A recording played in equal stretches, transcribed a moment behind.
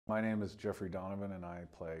My name is Jeffrey Donovan and I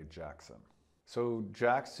play Jackson. So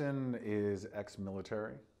Jackson is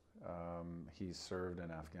ex-military. He served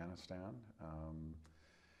in Afghanistan,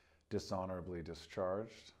 dishonorably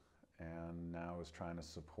discharged, and now is trying to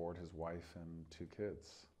support his wife and 2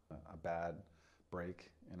 kids. A bad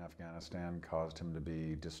break in Afghanistan caused him to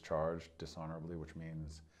be discharged dishonorably, which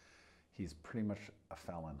means he's pretty much a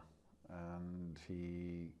felon and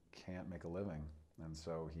he can't make a living. And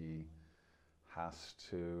so he has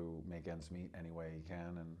to make ends meet any way he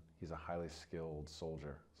can, and he's a highly skilled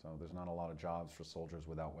soldier. So there's not a lot of jobs for soldiers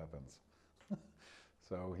without weapons.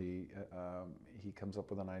 So he comes up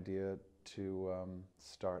with an idea to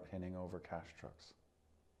start handing over cash trucks.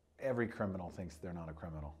 Every criminal thinks they're not a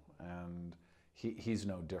criminal, and he's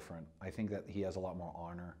no different. I think that he has a lot more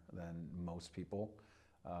honor than most people.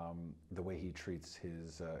 The way he treats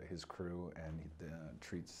his crew and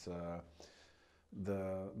treats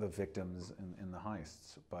the victims in the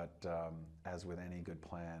heists, but as with any good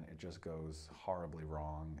plan, it just goes horribly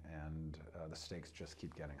wrong, and the stakes just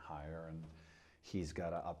keep getting higher, and he's got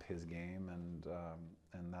to up his game,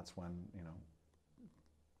 and that's when, you know,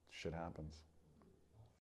 shit happens.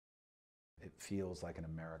 It feels like an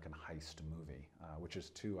American heist movie, which is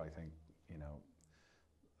to, I think, you know,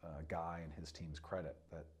 Guy and his team's credit,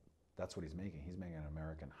 that's what he's making. He's making an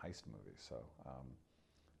American heist movie. So.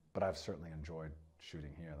 But I've certainly enjoyed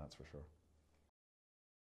shooting here, that's for sure.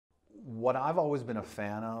 What I've always been a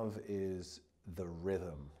fan of is the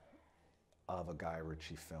rhythm of a Guy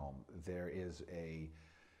Ritchie film.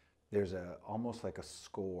 There's almost like a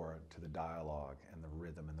score to the dialogue and the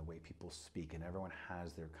rhythm and the way people speak, and everyone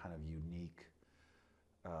has their kind of unique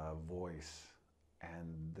voice.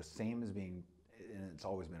 And the same as being, and it's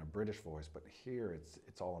always been a British voice, but here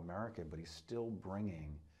it's all American, but he's still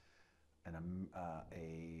bringing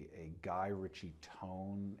a Guy Ritchie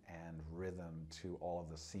tone and rhythm to all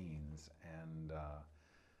of the scenes, and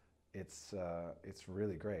it's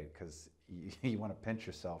really great, because you want to pinch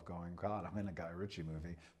yourself going, God, I'm in a Guy Ritchie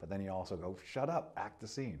movie, but then you also go, shut up, act the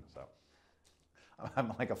scene. So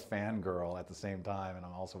I'm like a fangirl at the same time, and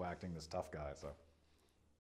I'm also acting this tough guy. So.